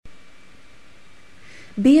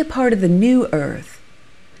Be a part of the new earth.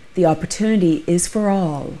 The opportunity is for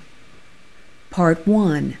all. Part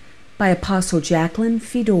 1 by Apostle Jacqueline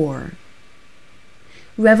Fedor.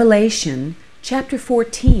 Revelation chapter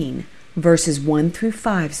 14 verses 1 through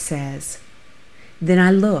 5 says, Then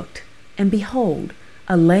I looked, and behold,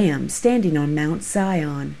 a Lamb standing on Mount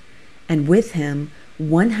Zion, and with him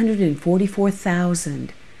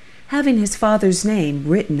 144,000, having his Father's name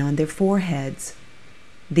written on their foreheads.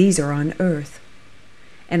 These are on earth.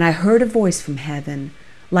 And I heard a voice from heaven,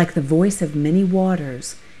 like the voice of many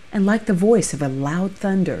waters, and like the voice of a loud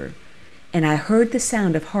thunder. And I heard the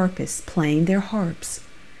sound of harpists playing their harps.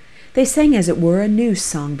 They sang as it were a new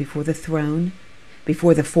song before the throne,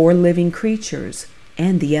 before the 4 living creatures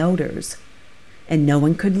and the elders. And no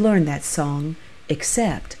one could learn that song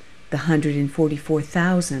except the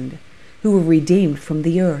 144,000 who were redeemed from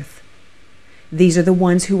the earth. These are the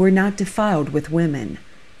ones who were not defiled with women,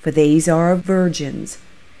 for these are virgins.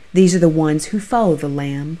 These are the ones who follow the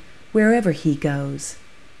Lamb wherever he goes.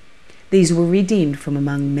 These were redeemed from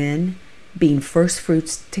among men, being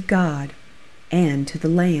firstfruits to God and to the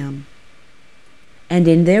Lamb. And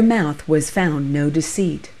in their mouth was found no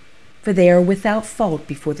deceit, for they are without fault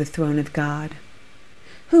before the throne of God.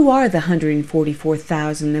 Who are the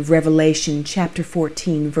 144,000 of Revelation chapter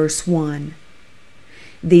 14 verse 1?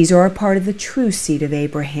 These are a part of the true seed of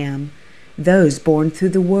Abraham, those born through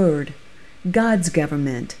the Word, God's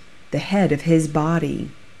government, the head of his body.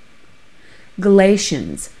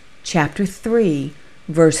 Galatians chapter 3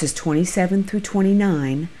 verses 27 through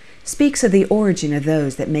 29 speaks of the origin of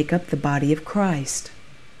those that make up the body of Christ.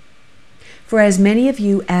 For as many of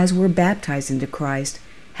you as were baptized into Christ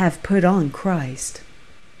have put on Christ.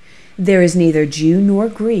 There is neither Jew nor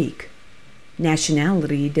Greek.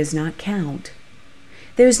 Nationality does not count.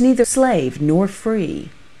 There is neither slave nor free.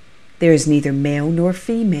 There is neither male nor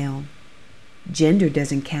female. Gender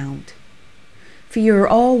doesn't count. For you are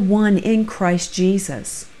all one in Christ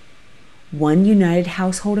Jesus, one united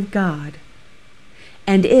household of God.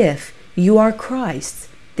 And if you are Christ's,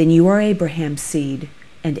 then you are Abraham's seed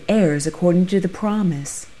and heirs according to the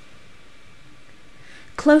promise.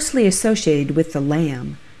 Closely associated with the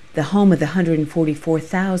Lamb, the home of the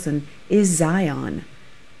 144,000 is Zion,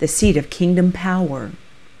 the seat of kingdom power.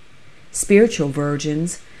 Spiritual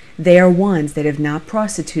virgins, they are ones that have not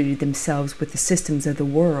prostituted themselves with the systems of the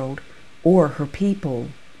world or her people.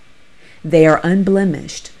 They are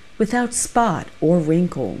unblemished, without spot or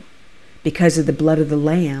wrinkle, because of the blood of the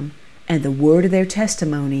Lamb and the word of their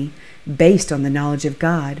testimony, based on the knowledge of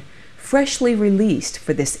God, freshly released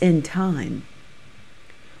for this end time.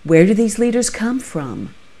 Where do these leaders come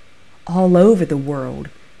from? All over the world,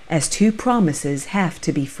 as 2 promises have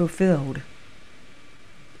to be fulfilled.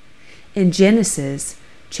 In Genesis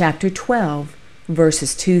chapter 12,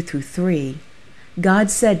 verses 2 through 3,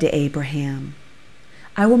 God said to Abraham,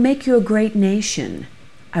 I will make you a great nation.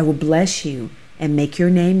 I will bless you and make your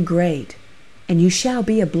name great, and you shall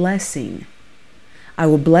be a blessing. I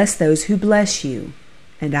will bless those who bless you,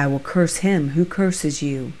 and I will curse him who curses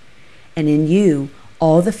you, and in you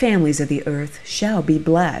all the families of the earth shall be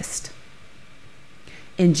blessed.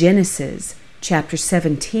 In Genesis chapter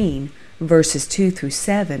 17, verses 2 through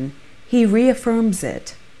 7, he reaffirms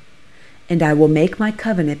it. And I will make my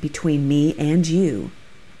covenant between me and you,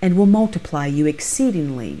 and will multiply you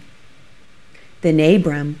exceedingly. Then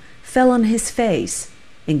Abram fell on his face,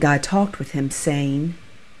 and God talked with him, saying,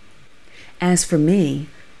 As for me,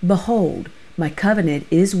 behold, my covenant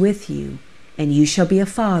is with you, and you shall be a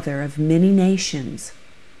father of many nations.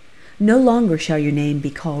 No longer shall your name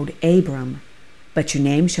be called Abram, but your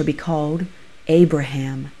name shall be called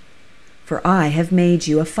Abraham. For I have made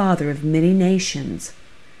you a father of many nations.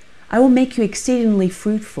 I will make you exceedingly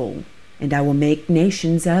fruitful, and I will make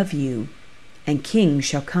nations of you, and kings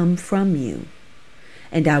shall come from you.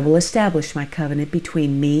 And I will establish my covenant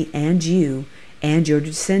between me and you and your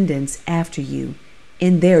descendants after you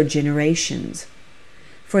in their generations,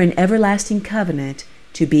 for an everlasting covenant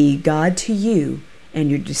to be God to you and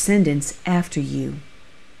your descendants after you.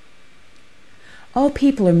 All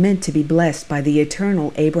people are meant to be blessed by the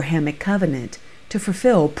eternal Abrahamic covenant to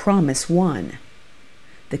fulfill Promise 1,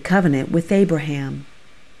 the covenant with Abraham.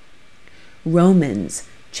 Romans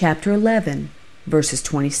chapter 11, verses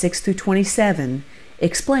 26 through 27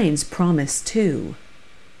 explains Promise 2.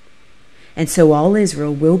 And so all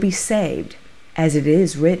Israel will be saved, as it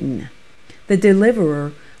is written, The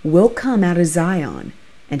deliverer will come out of Zion,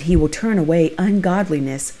 and he will turn away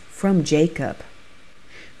ungodliness from Jacob.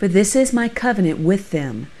 For this is my covenant with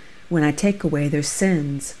them, when I take away their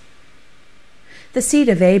sins. The seed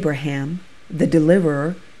of Abraham, the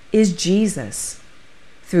deliverer, is Jesus.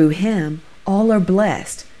 Through him, All are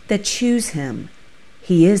blessed that choose him.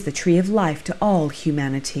 He is the tree of life to all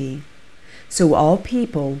humanity. So all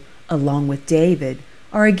people, along with David,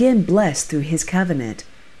 are again blessed through his covenant,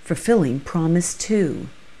 fulfilling promise 2.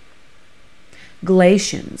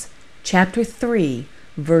 Galatians chapter 3,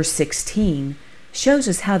 verse 16 shows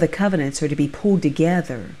us how the covenants are to be pulled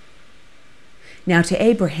together. Now to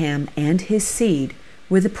Abraham and his seed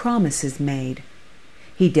were the promises made.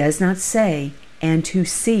 He does not say, and to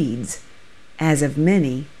seeds, as of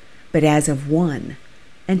many, but as of one,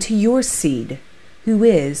 and to your seed, who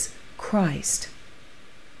is Christ.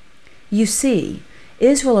 You see,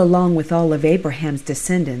 Israel, along with all of Abraham's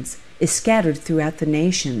descendants, is scattered throughout the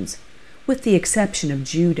nations, with the exception of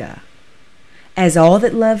Judah. As all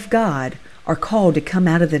that love God are called to come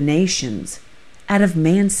out of the nations, out of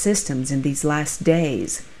man's systems in these last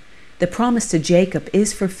days, the promise to Jacob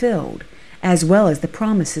is fulfilled, as well as the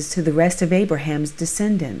promises to the rest of Abraham's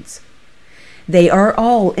descendants. They are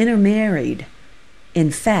all intermarried.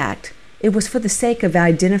 In fact, it was for the sake of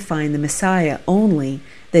identifying the Messiah only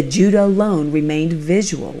that Judah alone remained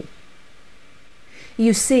visual.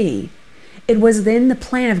 You see, it was in the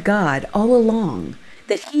plan of God all along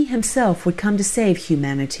that he himself would come to save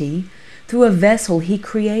humanity through a vessel he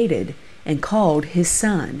created and called his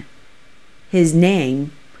Son. His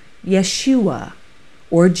name, Yeshua,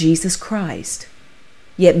 or Jesus Christ.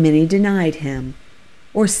 Yet many denied him,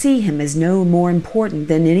 or see him as no more important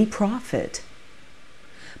than any prophet.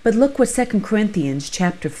 But look what 2 Corinthians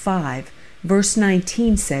chapter 5, verse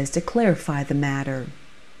 19 says to clarify the matter.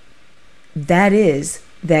 That is,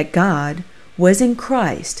 that God was in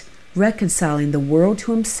Christ, reconciling the world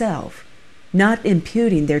to himself, not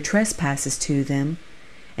imputing their trespasses to them,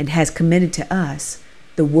 and has committed to us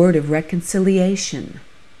the word of reconciliation.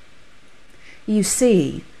 You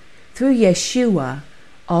see, through Yeshua,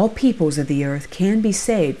 all peoples of the earth can be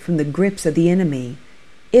saved from the grips of the enemy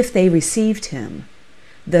if they received him,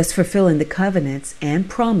 thus fulfilling the covenants and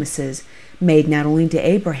promises made not only to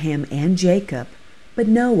Abraham and Jacob, but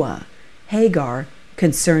Noah, Hagar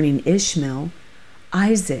concerning Ishmael,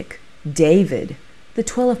 Isaac, David, the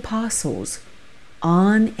 12 apostles,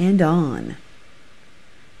 on and on.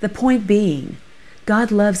 The point being,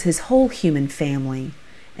 God loves his whole human family,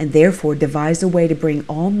 and therefore devised a way to bring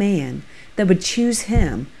all man that would choose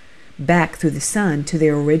him back through the Son to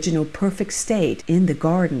their original perfect state in the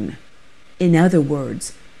garden. In other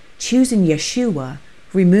words, choosing Yeshua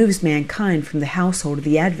removes mankind from the household of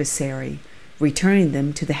the adversary, returning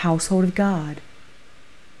them to the household of God.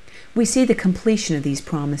 We see the completion of these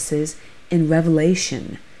promises in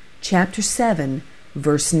Revelation chapter 7,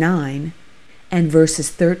 verse 9, and verses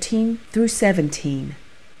 13 through 17.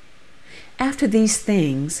 After these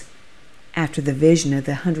things, after the vision of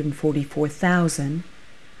the 144,000,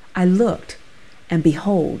 I looked, and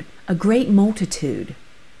behold, a great multitude,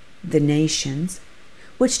 the nations,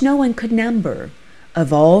 which no one could number,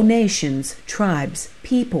 of all nations, tribes,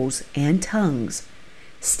 peoples, and tongues,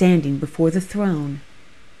 standing before the throne,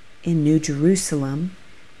 in New Jerusalem,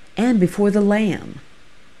 and before the Lamb,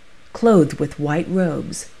 clothed with white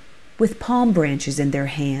robes, with palm branches in their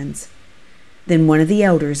hands. Then one of the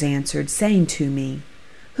elders answered, saying to me,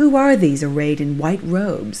 Who are these arrayed in white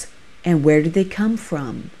robes, and where did they come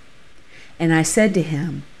from? And I said to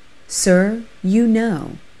him, Sir, you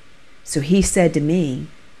know. So he said to me,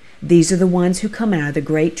 These are the ones who come out of the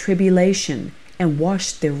great tribulation, and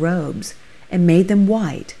washed their robes, and made them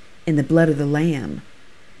white in the blood of the Lamb,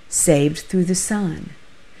 saved through the Son.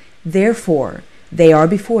 Therefore they are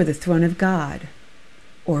before the throne of God,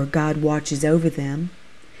 or God watches over them,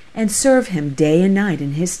 and serve him day and night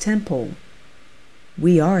in his temple.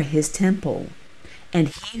 We are his temple, and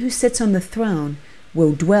he who sits on the throne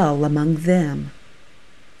will dwell among them.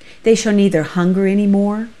 They shall neither hunger any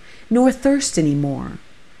more, nor thirst any more.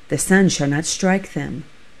 The sun shall not strike them,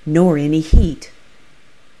 nor any heat.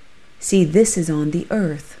 See, this is on the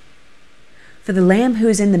earth. For the Lamb who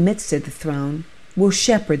is in the midst of the throne will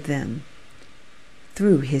shepherd them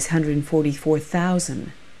through his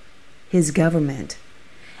 144,000, his government,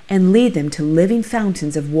 and lead them to living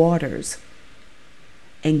fountains of waters.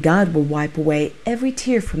 And God will wipe away every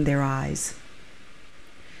tear from their eyes.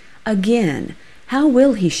 Again, how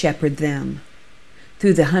will he shepherd them?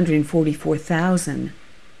 Through the 144,000,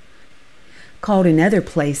 called in other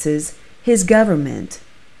places his government,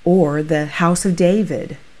 or the house of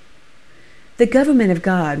David. The government of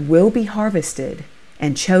God will be harvested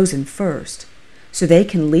and chosen first, so they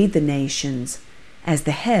can lead the nations as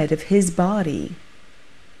the head of his body.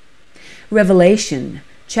 Revelation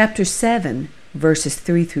chapter 7, verses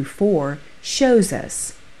 3 through 4 shows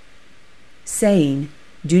us, saying,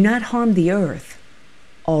 Do not harm the earth,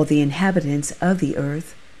 all the inhabitants of the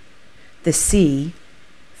earth, the sea,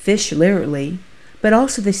 fish literally, but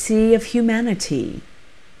also the sea of humanity,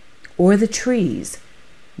 or the trees,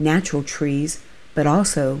 natural trees, but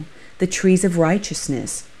also the trees of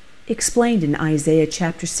righteousness, explained in Isaiah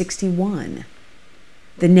chapter 61,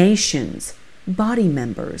 the nations, body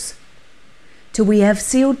members, till we have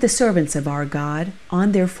sealed the servants of our God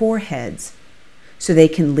on their foreheads, so they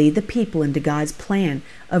can lead the people into God's plan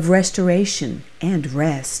of restoration and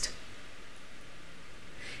rest.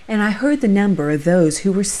 And I heard the number of those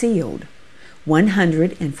who were sealed.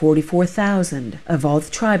 144,000 of all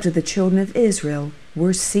the tribes of the children of Israel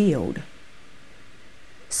were sealed.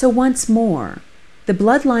 So once more, the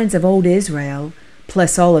bloodlines of old Israel,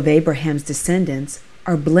 plus all of Abraham's descendants,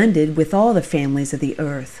 are blended with all the families of the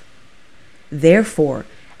earth. Therefore,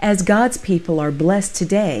 as God's people are blessed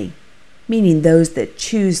today, meaning those that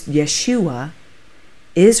choose Yeshua,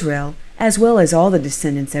 Israel, as well as all the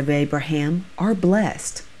descendants of Abraham, are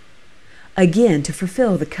blessed, again to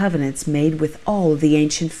fulfill the covenants made with all of the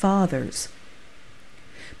ancient fathers.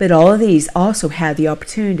 But all of these also have the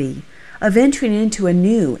opportunity of entering into a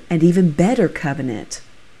new and even better covenant.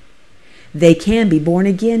 They can be born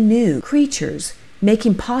again new creatures,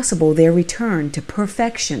 making possible their return to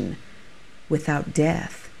perfection without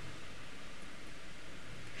death.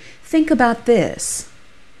 Think about this.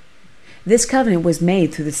 This covenant was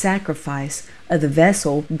made through the sacrifice of the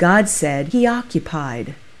vessel God said He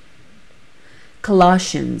occupied.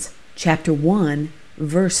 Colossians chapter 1,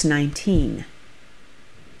 verse 19.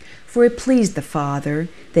 For it pleased the Father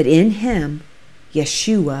that in Him,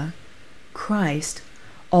 Yeshua, Christ,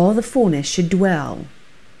 all the fullness should dwell.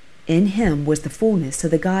 In Him was the fullness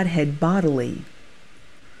of the Godhead bodily.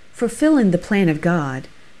 Fulfilling the plan of God,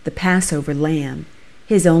 the Passover lamb,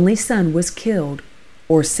 His only Son was killed,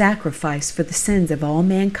 or sacrificed for the sins of all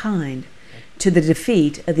mankind, to the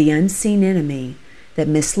defeat of the unseen enemy that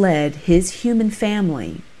misled His human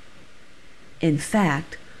family. In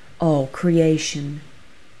fact, all creation.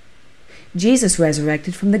 Jesus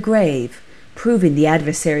resurrected from the grave, proving the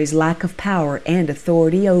adversary's lack of power and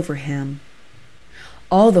authority over Him.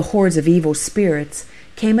 All the hordes of evil spirits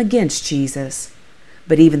came against Jesus,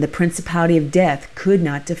 but even the principality of death could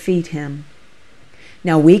not defeat Him.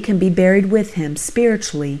 Now we can be buried with Him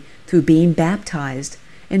spiritually through being baptized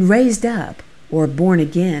and raised up, or born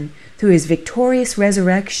again, through His victorious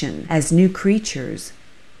resurrection as new creatures.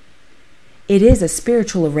 It is a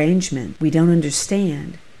spiritual arrangement we don't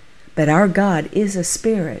understand, but our God is a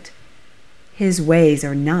spirit. His ways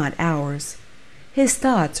are not ours. His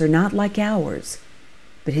thoughts are not like ours,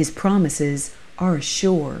 but His promises are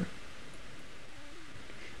sure.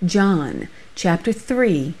 John chapter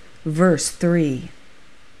 3, verse 3.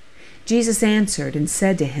 Jesus answered and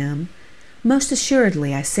said to him, Most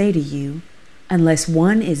assuredly I say to you, unless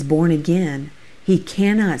one is born again, he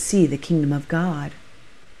cannot see the kingdom of God.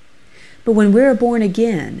 But when we are born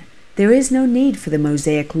again, there is no need for the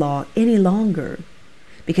Mosaic law any longer,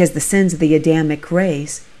 because the sins of the Adamic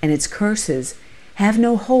race and its curses have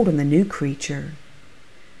no hold on the new creature.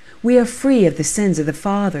 We are free of the sins of the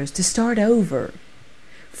fathers to start over,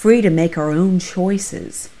 free to make our own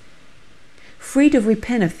choices, free to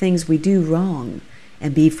repent of things we do wrong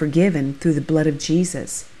and be forgiven through the blood of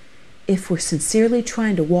Jesus, if we're sincerely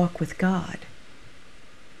trying to walk with God.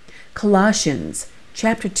 Colossians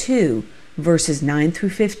chapter 2, verses 9 through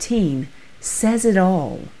 15 says it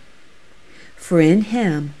all. For in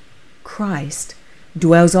Him, Christ,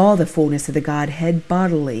 dwells all the fullness of the Godhead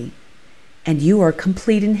bodily, and you are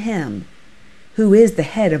complete in Him, who is the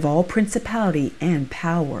head of all principality and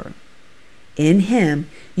power. In Him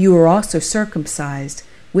you are also circumcised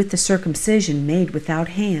with the circumcision made without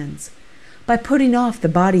hands, by putting off the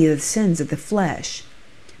body of the sins of the flesh,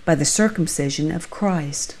 by the circumcision of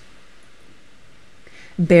Christ.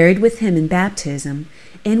 Buried with Him in baptism,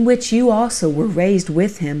 in which you also were raised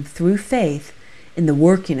with Him through faith in the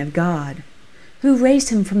working of God, who raised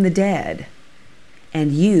Him from the dead.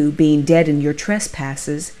 And you, being dead in your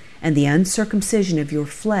trespasses and the uncircumcision of your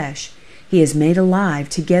flesh, He has made alive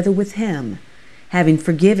together with Him, having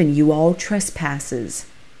forgiven you all trespasses,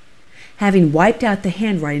 having wiped out the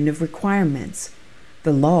handwriting of requirements,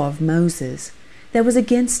 the law of Moses, that was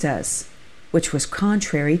against us, which was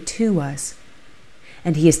contrary to us.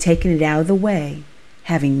 And He has taken it out of the way,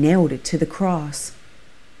 having nailed it to the cross.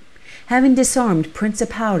 Having disarmed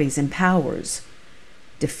principalities and powers,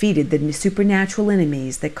 defeated the supernatural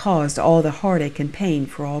enemies that caused all the heartache and pain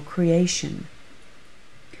for all creation.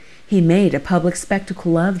 He made a public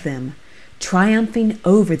spectacle of them, triumphing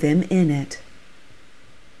over them in it.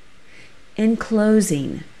 In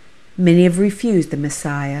closing, many have refused the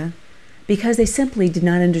Messiah because they simply did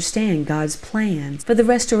not understand God's plans for the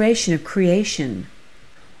restoration of creation,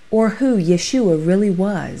 or who Yeshua really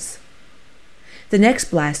was. The next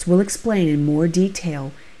blast will explain in more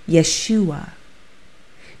detail Yeshua.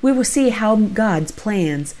 We will see how God's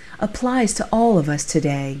plans applies to all of us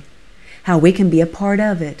today, how we can be a part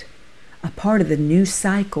of it, a part of the new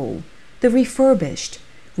cycle, the refurbished,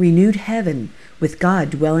 renewed heaven with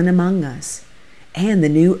God dwelling among us, and the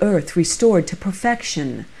new earth restored to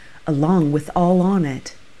perfection, along with all on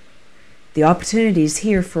it. The opportunity is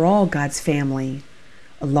here for all God's family,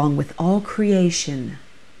 along with all creation.